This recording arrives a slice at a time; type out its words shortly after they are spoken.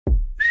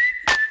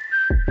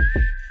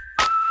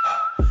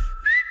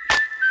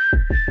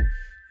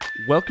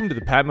Welcome to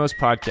the Patmos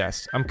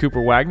Podcast. I'm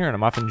Cooper Wagner, and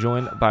I'm often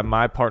joined by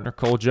my partner,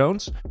 Cole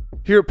Jones.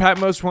 Here at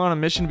Patmos, we're on a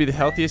mission to be the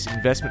healthiest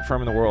investment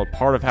firm in the world.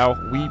 Part of how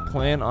we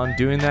plan on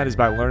doing that is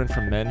by learning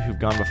from men who've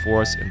gone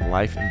before us in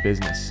life and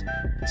business.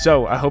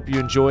 So I hope you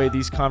enjoy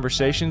these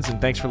conversations, and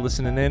thanks for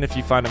listening in. If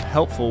you find them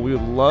helpful, we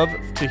would love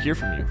to hear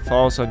from you.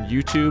 Follow us on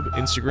YouTube,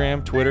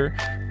 Instagram, Twitter,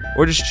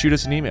 or just shoot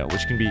us an email,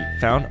 which can be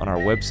found on our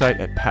website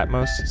at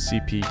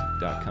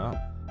patmoscp.com.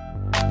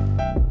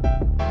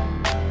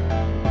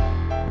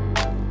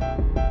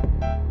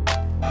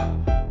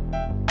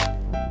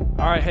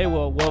 All right, hey,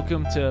 well,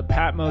 welcome to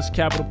Patmos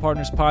Capital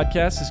Partners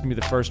Podcast. This is going to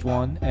be the first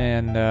one,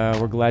 and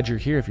we're glad you're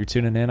here. If you're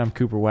tuning in, I'm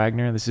Cooper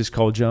Wagner. This is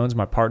Cole Jones,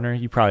 my partner.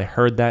 You probably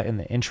heard that in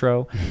the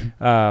intro,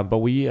 but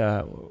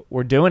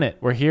we're doing it.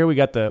 We're here. We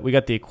got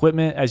the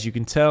equipment, as you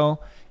can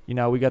tell. You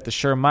know, we got the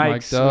Shure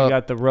mics. We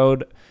got the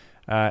Rode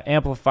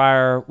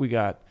amplifier. We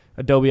got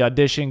Adobe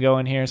Audition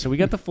going here. So we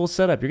got the full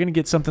setup. You're going to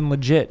get something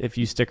legit if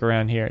you stick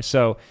around here.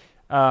 So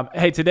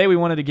hey, today we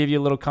wanted to give you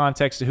a little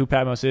context to who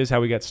Patmos is, how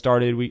we got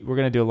started. We're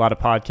going to do a lot of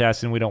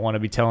podcasts, and we don't want to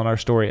be telling our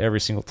story every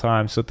single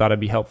time, so thought it'd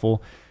be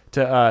helpful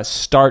to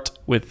start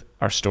with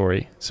our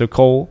story. So,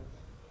 Cole,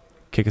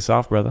 kick us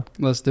off, brother.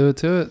 Let's do it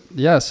to it.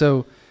 Yeah,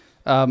 so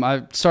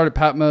I started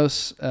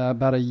Patmos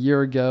about a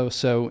year ago,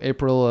 so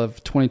April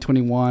of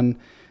 2021.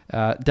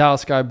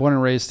 Dallas guy, born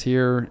and raised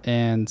here,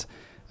 and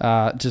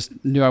just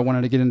knew I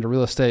wanted to get into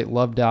real estate,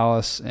 loved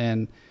Dallas,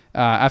 and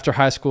after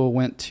high school,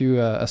 went to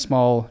a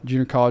small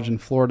junior college in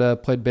Florida,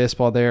 played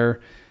baseball there,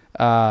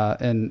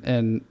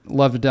 and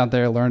loved it down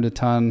there. Learned a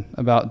ton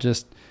about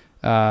just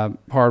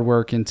hard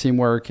work and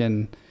teamwork,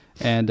 and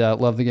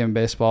loved the game of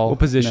baseball. What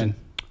position?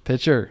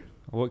 Pitcher.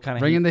 What kind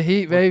of bringing heat? the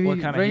heat, baby? What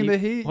kind bringing of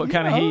heat? the heat? What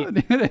kind of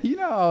heat? You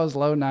know, I was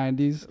low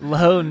 90s.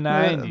 Low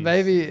 90s.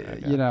 Maybe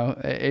Okay. you know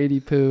 80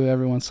 poo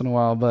every once in a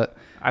while, but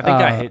I think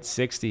I hit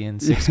 60 in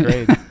 6th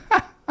grade.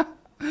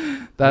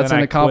 That's Then an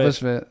I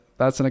accomplishment.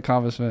 That's an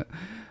accomplishment.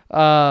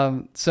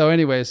 So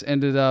anyways,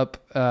 ended up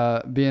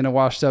being a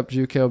washed up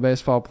JUCO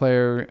baseball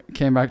player,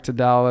 came back to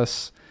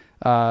Dallas,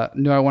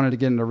 knew I wanted to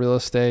get into real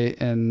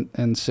estate,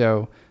 and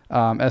so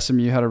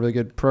SMU had a really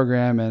good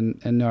program, and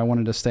knew I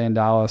wanted to stay in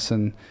Dallas,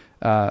 and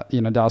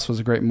Dallas was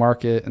a great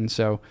market, and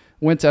so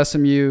went to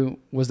SMU,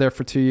 was there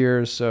for 2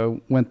 years,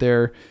 so went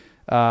there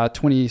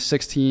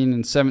 2016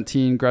 and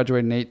 17,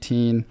 graduated in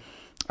 18,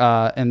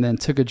 and then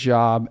took a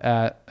job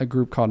at a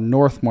group called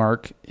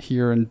Northmark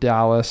here in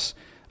Dallas.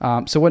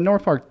 So what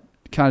Northmark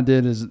kind of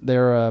did is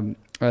they're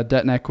a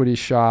debt and equity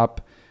shop.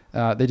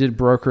 They did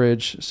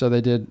brokerage. So they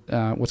did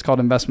what's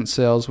called investment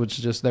sales, which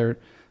is just they're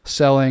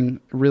selling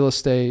real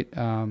estate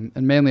and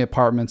mainly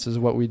apartments is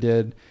what we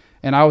did.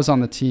 And I was on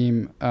the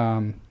team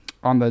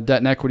on the debt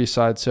and equity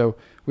side. So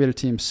we had a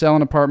team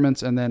selling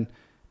apartments, and then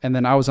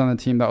I was on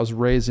the team that was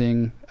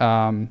raising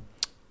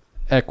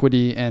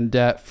equity and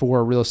debt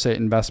for real estate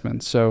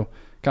investments. So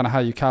kind of how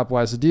you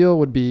capitalize the deal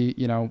would be,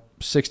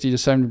 60 to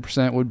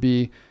 70% would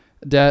be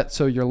debt,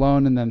 so your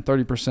loan, and then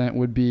 30%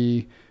 would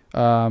be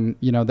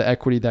the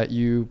equity that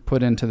you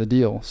put into the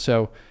deal.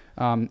 So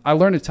I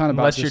learned a ton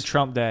about Unless you're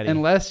Trump Daddy.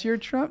 Unless you're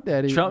Trump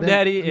Daddy. Trump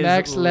Daddy is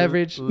max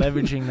leverage.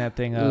 Leveraging that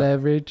thing up.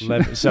 Leverage.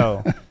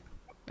 So,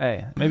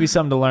 hey, maybe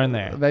something to learn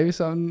there. Maybe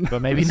something.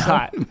 But maybe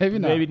not. Maybe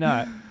not. Maybe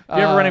not. If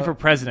you're ever running for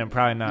president,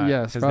 probably not.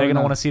 Yes, because they're going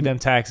to want to see them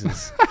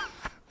taxes.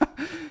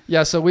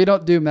 Yeah, so we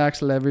don't do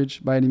max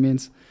leverage by any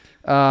means.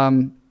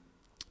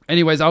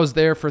 Anyways, I was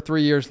there for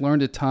 3 years,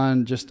 learned a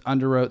ton, just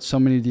underwrote so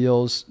many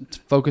deals,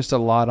 focused a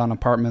lot on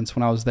apartments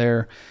when I was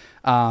there.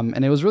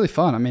 And it was really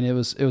fun. I mean, it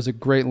was a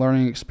great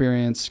learning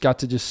experience. Got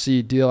to just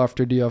see deal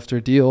after deal after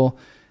deal,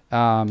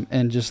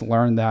 and just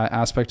learn that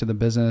aspect of the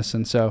business.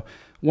 And so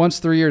once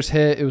 3 years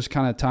hit, it was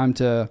kind of time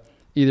to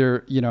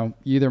either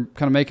kind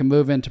of make a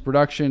move into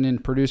production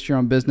and produce your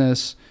own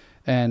business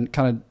and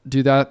kind of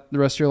do that the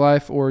rest of your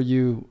life, or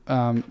you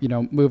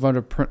move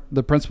under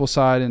the principal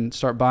side and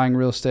start buying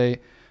real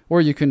estate. Or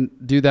you can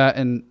do that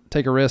and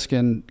take a risk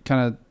and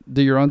kind of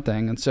do your own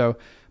thing. And so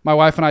my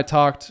wife and I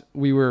talked.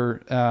 We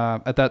were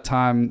at that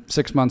time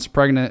 6 months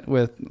pregnant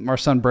with our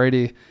son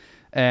Brady,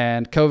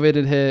 and COVID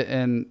had hit,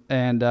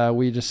 and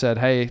we just said,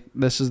 hey,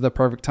 this is the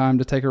perfect time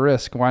to take a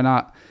risk. Why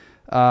not?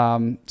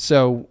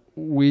 So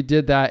we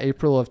did that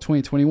April of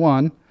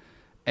 2021,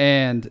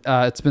 and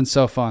it's been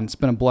so fun. It's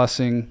been a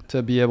blessing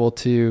to be able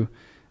to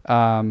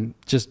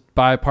just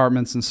buy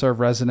apartments and serve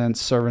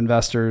residents, serve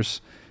investors.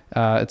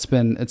 It's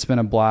been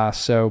a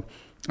blast. So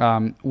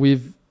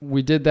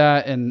we did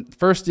that, and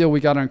first deal we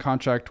got on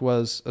contract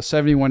was a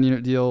 71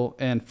 unit deal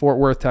in Fort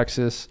Worth,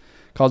 Texas,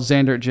 called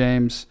Xander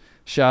James.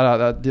 Shout out,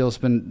 that deal's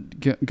been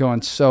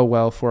going so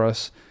well for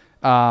us.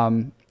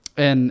 And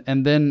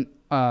then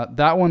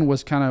that one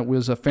was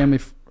a family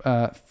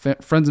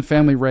friends and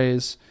family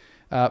raise,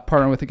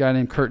 partnered with a guy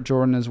named Kurt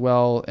Jordan as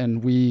well,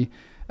 and we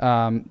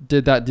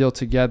did that deal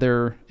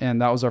together,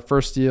 and that was our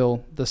first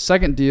deal. The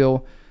second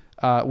deal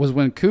was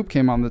when Coop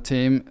came on the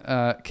team,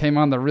 came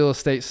on the real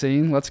estate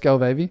scene. Let's go,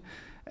 baby.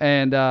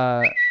 And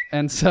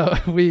so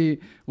we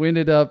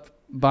ended up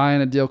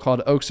buying a deal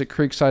called Oaks at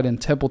Creekside in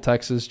Temple,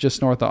 Texas,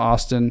 just north of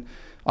Austin,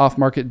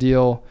 off-market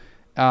deal.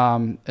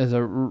 Is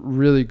a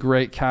really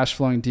great cash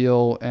flowing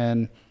deal.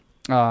 And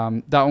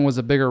that one was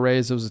a bigger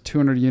raise. It was a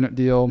 200 unit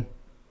deal.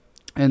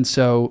 And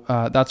so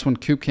that's when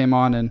Coop came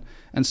on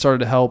and started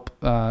to help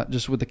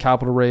just with the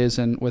capital raise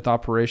and with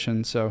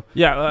operations. So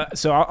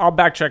so I'll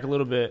backtrack a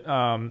little bit.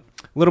 A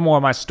little more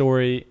of my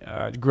story.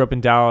 Grew up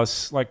in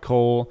Dallas, like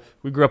Cole.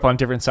 We grew up on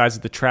different sides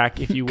of the track,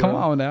 if you will. Come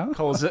on now.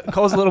 Cole's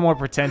a little more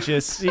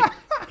pretentious.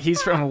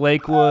 He's from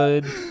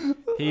Lakewood.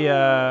 He,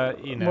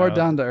 more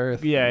down to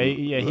earth. Yeah.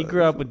 He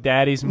grew up with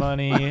daddy's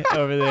money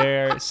over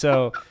there.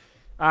 So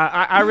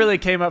I really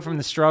came up from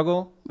the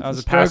struggle. I was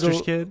a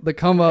pastor's kid. The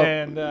come up.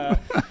 And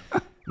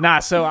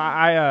so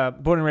I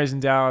born and raised in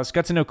Dallas.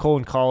 Got to know Cole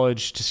in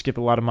college. To skip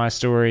a lot of my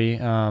story.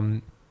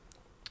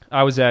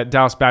 I was at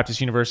Dallas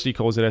Baptist University.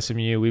 Cole was at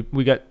SMU.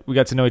 We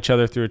got to know each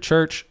other through a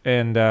church,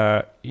 and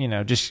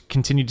just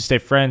continued to stay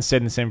friends. Stayed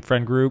in the same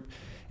friend group.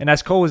 And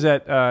as Cole was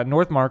at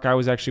Northmark, I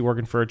was actually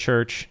working for a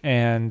church,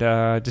 and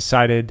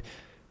decided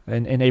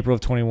in April of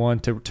 21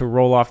 to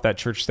roll off that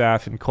church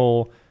staff. And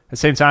Cole, at the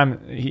same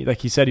time,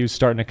 he said, he was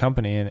starting a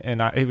company,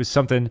 and it was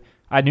something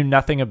I knew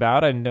nothing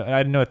about. I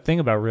didn't know a thing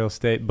about real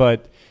estate,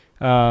 but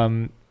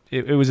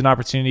it was an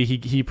opportunity.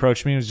 He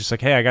approached me. It was just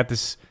like, hey, I got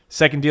this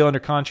second deal under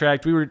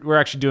contract. We're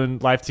actually doing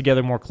life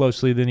together more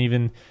closely than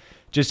even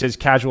just as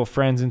casual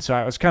friends. And so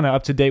I was kind of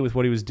up to date with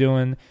what he was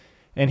doing.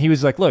 And he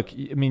was like, look,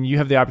 I mean, you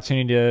have the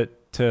opportunity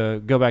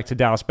to go back to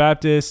Dallas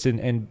Baptist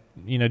and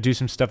do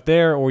some stuff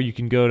there, or you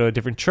can go to a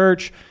different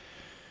church.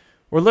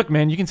 Or look,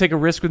 man, you can take a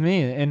risk with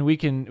me, and we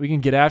can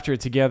get after it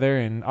together,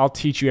 and I'll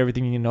teach you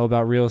everything you know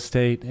about real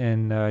estate,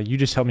 and you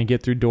just help me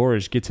get through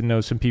doors, get to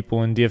know some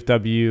people in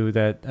DFW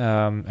that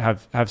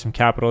have some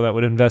capital that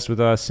would invest with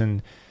us.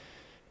 And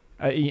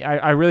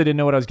I really didn't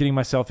know what I was getting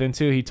myself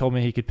into. He told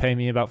me he could pay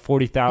me about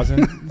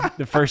 $40,000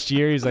 the first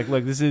year. He's like,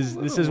 look, this is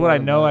what I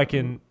know I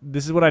can.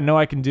 This is what I know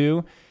I can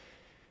do,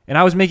 and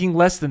I was making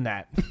less than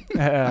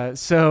that.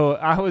 So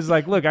I was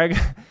like, look,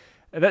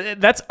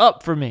 that's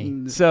up for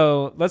me.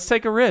 So let's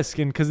take a risk,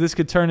 and because this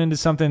could turn into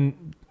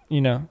something,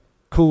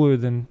 cooler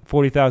than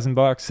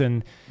 $40,000,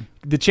 and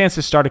the chance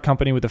to start a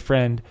company with a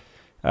friend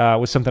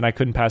was something I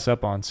couldn't pass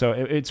up on. So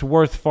it's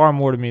worth far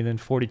more to me than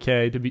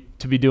 $40K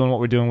to be doing what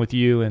we're doing with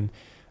you, and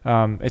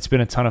it's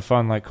been a ton of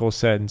fun, like Cole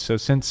said. And so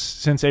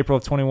since April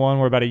of 21,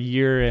 we're about a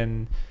year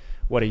and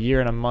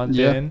a month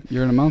in.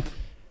 Year and a month.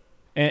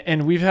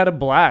 And we've had a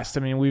blast.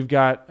 I mean, we've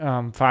got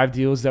 5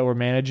 deals that we're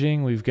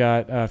managing. We've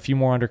got a few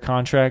more under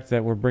contract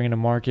that we're bringing to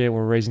market.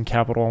 We're raising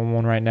capital on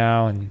one right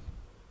now, and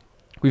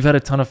we've had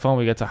a ton of fun.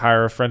 We got to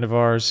hire a friend of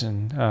ours,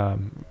 and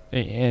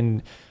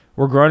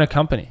we're growing a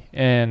company.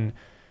 And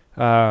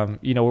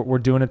we're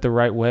doing it the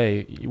right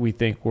way. We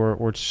think we're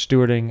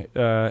stewarding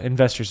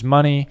investors'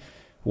 money.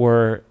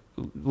 We're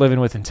living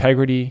with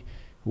integrity.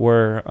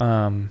 We're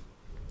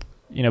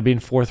being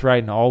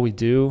forthright in all we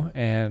do,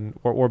 and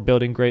we're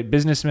building great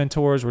business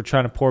mentors. We're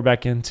trying to pour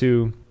back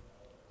into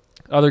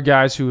other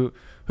guys who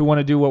want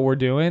to do what we're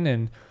doing,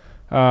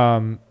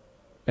 and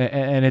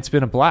it's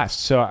been a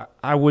blast. So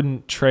I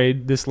wouldn't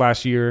trade this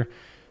last year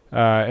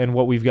and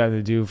what we've gotten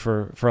to do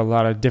for a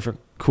lot of different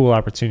cool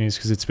opportunities,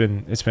 because it's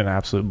been an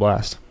absolute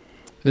blast.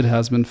 It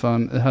has been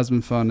fun.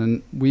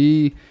 And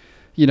we,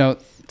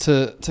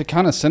 to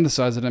kind of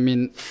synthesize it, I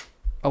mean,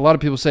 a lot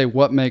of people say,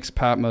 what makes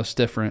Patmos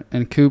different?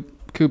 And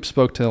Coop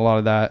spoke to a lot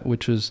of that,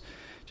 which was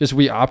just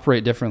we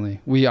operate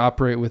differently. We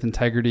operate with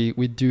integrity.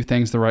 We do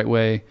things the right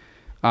way.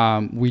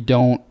 We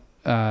don't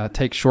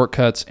take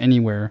shortcuts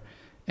anywhere,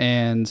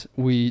 and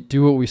we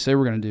do what we say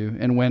we're going to do.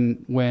 And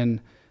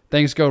when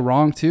things go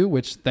wrong too,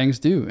 which things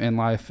do in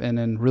life and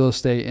in real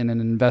estate and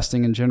in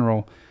investing in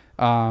general,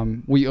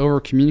 we over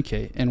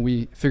communicate and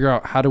we figure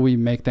out how do we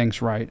make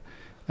things right.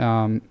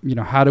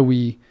 How do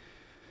we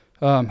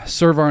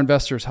serve our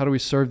investors? How do we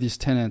serve these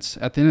tenants?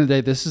 At the end of the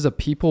day, this is a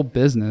people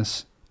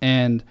business,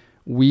 and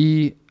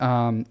we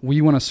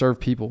want to serve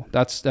people.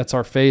 That's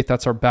our faith.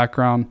 That's our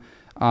background.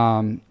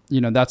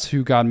 That's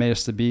who God made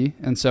us to be.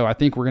 And so I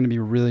think we're going to be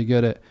really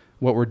good at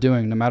what we're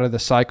doing, no matter the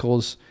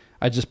cycles.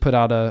 We put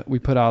out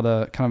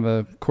a kind of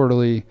a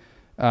quarterly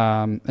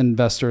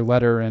investor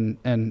letter,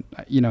 and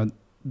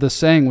the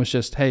saying was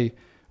just, hey,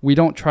 we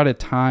don't try to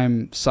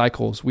time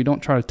cycles. We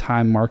don't try to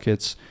time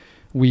markets.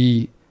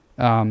 We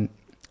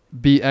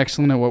be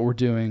excellent at what we're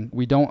doing.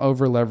 We don't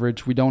over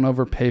leverage. We don't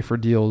overpay for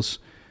deals.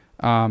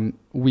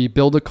 We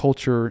build a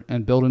culture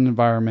and build an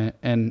environment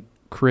and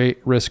create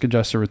risk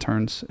adjusted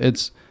returns.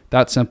 It's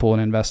that simple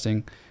in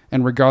investing.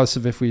 And regardless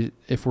of if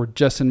we're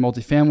just in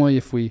multifamily,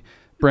 if we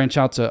branch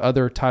out to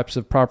other types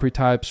of property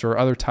types or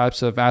other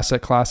types of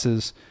asset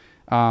classes,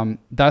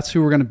 that's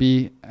who we're going to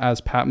be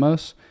as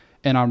Patmos.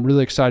 And I'm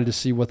really excited to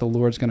see what the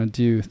Lord's going to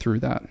do through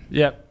that.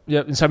 Yep.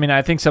 And so,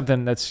 I think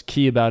something that's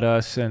key about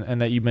us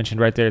and that you mentioned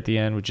right there at the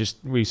end, which is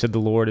where you said the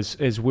Lord,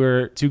 is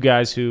we're 2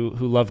 guys who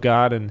love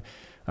God, and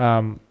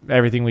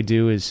everything we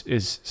do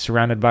is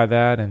surrounded by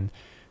that.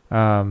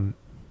 And,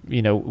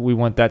 we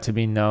want that to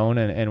be known,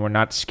 and we're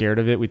not scared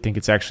of it. We think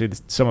it's actually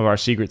some of our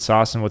secret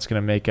sauce and what's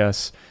going to make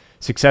us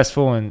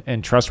successful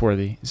and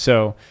trustworthy.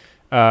 So,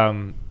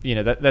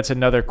 that's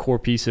another core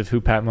piece of who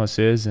Patmos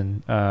is.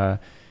 And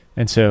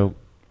so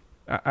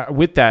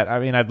with that, I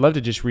mean, I'd love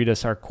to just read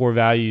us our core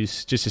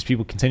values just as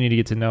people continue to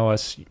get to know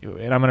us.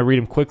 And I'm going to read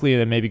them quickly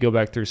and then maybe go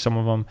back through some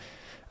of them.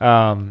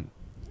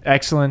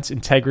 Excellence,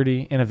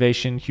 integrity,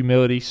 innovation,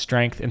 humility,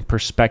 strength, and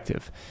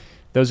perspective.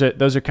 Those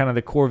are kind of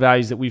the core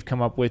values that we've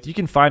come up with. You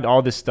can find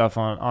all this stuff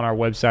on our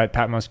website,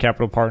 Patmos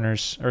Capital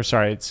Partners,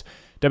 it's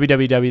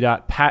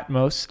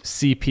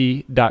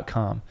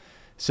www.patmoscp.com.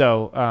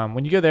 So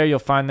when you go there, you'll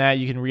find that.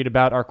 You can read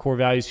about our core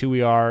values, who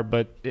we are.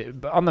 But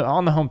on the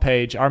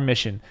homepage, our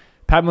mission,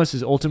 Patmos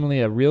is ultimately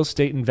a real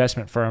estate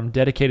investment firm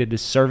dedicated to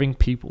serving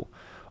people.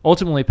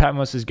 Ultimately,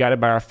 Patmos is guided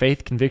by our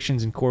faith,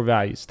 convictions, and core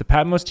values. The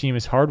Patmos team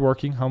is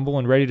hardworking, humble,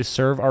 and ready to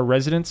serve our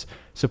residents,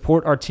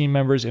 support our team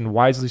members, and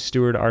wisely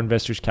steward our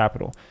investors'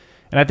 capital.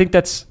 And I think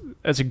that's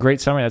a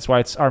great summary. That's why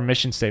it's our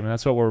mission statement.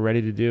 That's what we're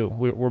ready to do.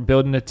 We're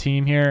building a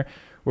team here.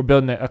 We're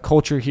building a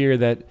culture here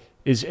that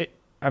is,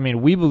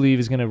 we believe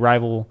is going to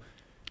rival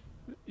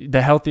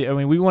the healthy.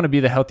 We want to be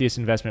the healthiest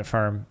investment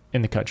firm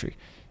in the country.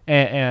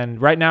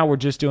 And right now we're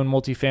just doing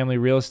multifamily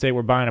real estate.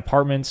 We're buying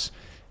apartments,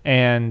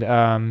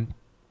 and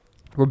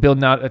we're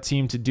building out a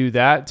team to do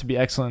that, to be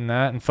excellent in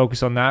that and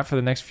focus on that for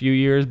the next few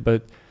years.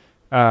 But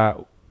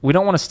we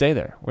don't want to stay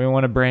there. We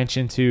want to branch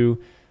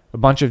into a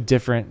bunch of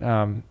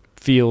different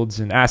fields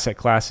and asset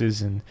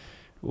classes, and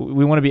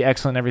we want to be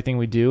excellent in everything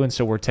we do. And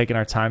so we're taking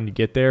our time to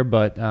get there,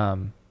 but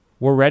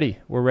we're ready.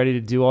 We're ready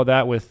to do all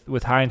that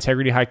with high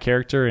integrity, high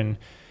character, and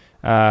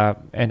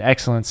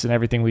excellence in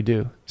everything we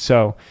do.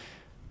 So,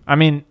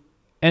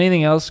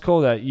 anything else,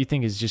 Cole, that you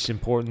think is just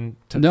important?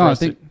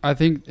 I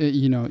think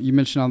you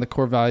mentioned on the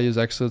core values: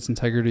 excellence,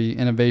 integrity,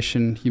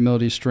 innovation,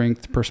 humility,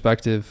 strength,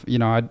 perspective.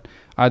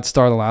 I'd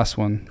start the last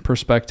one.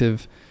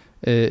 Perspective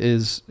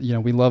is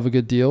we love a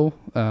good deal,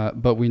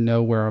 but we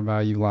know where our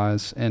value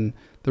lies. And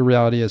the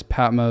reality is,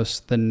 Patmos,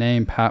 the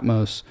name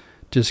Patmos,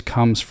 just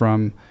comes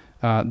from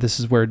this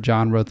is where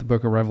John wrote the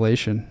book of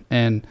Revelation,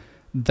 and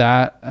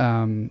that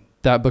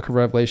book of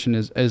Revelation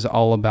is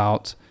all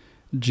about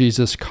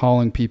Jesus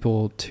calling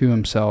people to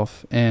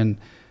himself. And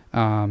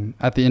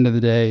at the end of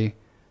the day,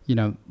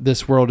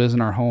 this world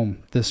isn't our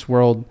home. This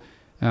world,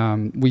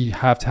 we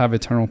have to have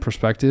eternal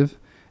perspective.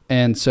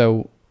 And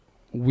so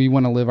we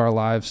want to live our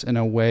lives in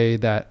a way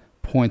that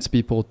points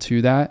people to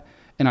that.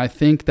 And I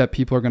think that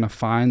people are going to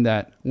find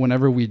that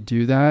whenever we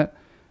do that,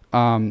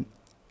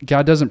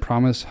 God doesn't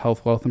promise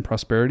health, wealth, and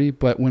prosperity.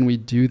 But when we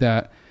do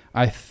that,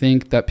 I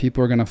think that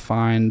people are going to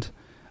find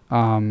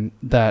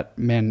that,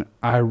 man,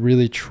 I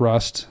really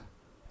trust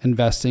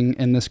investing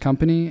in this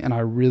company, and I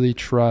really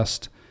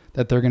trust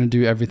that they're going to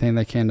do everything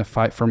they can to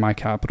fight for my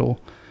capital.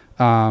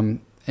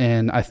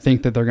 And I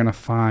think that they're going to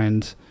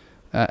find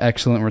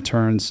excellent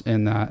returns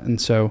in that.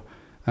 And so,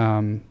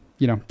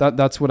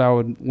 that's what I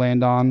would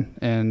land on,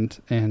 and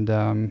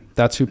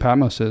that's who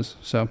Patmos is.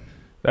 So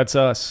that's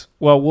us.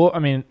 Well,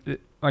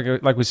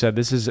 like we said,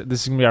 this is going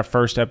to be our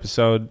first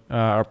episode,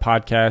 our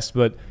podcast,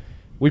 but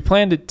we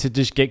plan to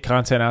just get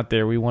content out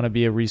there. We want to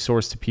be a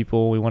resource to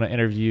people. We want to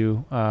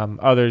interview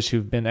others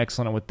who've been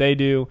excellent at what they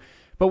do.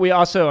 But we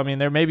also,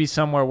 there may be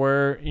somewhere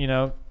where,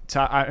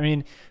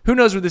 who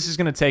knows where this is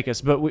going to take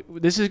us.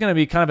 But this is going to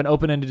be kind of an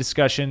open-ended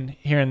discussion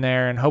here and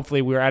there. And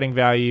hopefully we're adding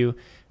value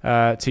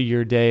to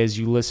your day as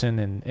you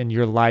listen, and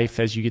your life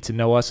as you get to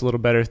know us a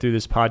little better through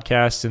this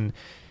podcast.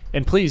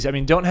 And please,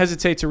 don't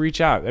hesitate to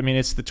reach out.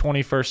 It's the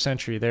 21st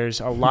century. There's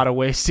a lot of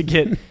ways to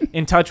get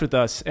in touch with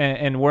us.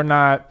 And we're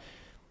not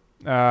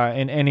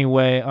in any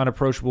way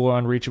unapproachable or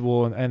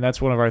unreachable, and that's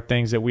one of our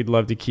things that we'd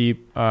love to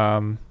keep.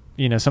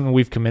 Something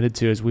we've committed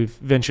to as we've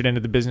ventured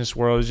into the business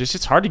world is just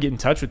it's hard to get in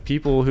touch with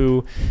people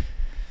who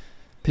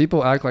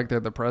act like they're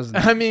the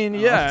president.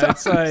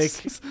 It's like,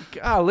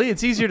 golly,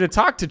 it's easier to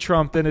talk to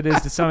Trump than it is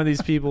to some of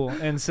these people.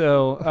 And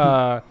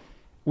so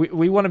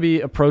we want to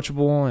be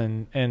approachable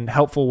and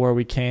helpful where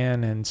we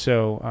can. And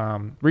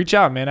so reach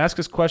out, man. Ask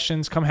us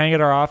questions. Come hang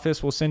at our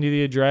office. We'll send you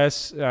the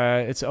address.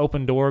 It's an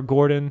open door.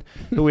 Gordon,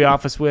 who we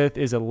office with,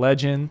 is a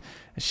legend.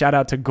 Shout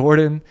out to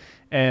Gordon.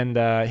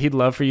 And he'd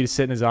love for you to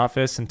sit in his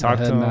office and talk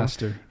to him.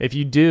 Headmaster. If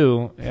you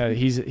do,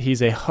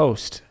 he's a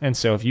host. And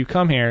so if you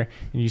come here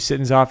and you sit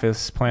in his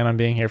office, plan on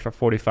being here for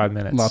 45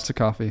 minutes. Lots of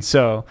coffee.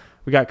 So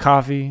we got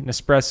coffee,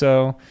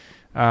 Nespresso,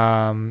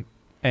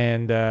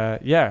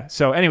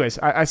 so anyways,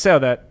 I say all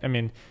that,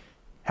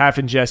 half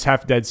in jest,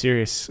 half dead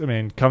serious.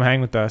 Come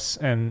hang with us,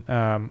 and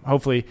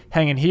hopefully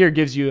hanging here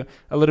gives you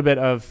a little bit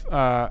of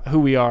who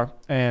we are,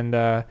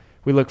 and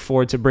we look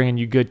forward to bringing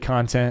you good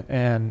content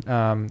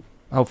and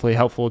hopefully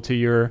helpful to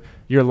your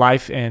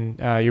life and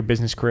your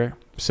business career.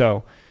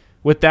 So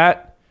with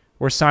that,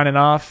 we're signing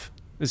off.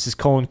 This is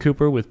Cole and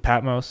Cooper with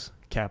Patmos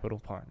Capital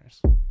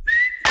Partners.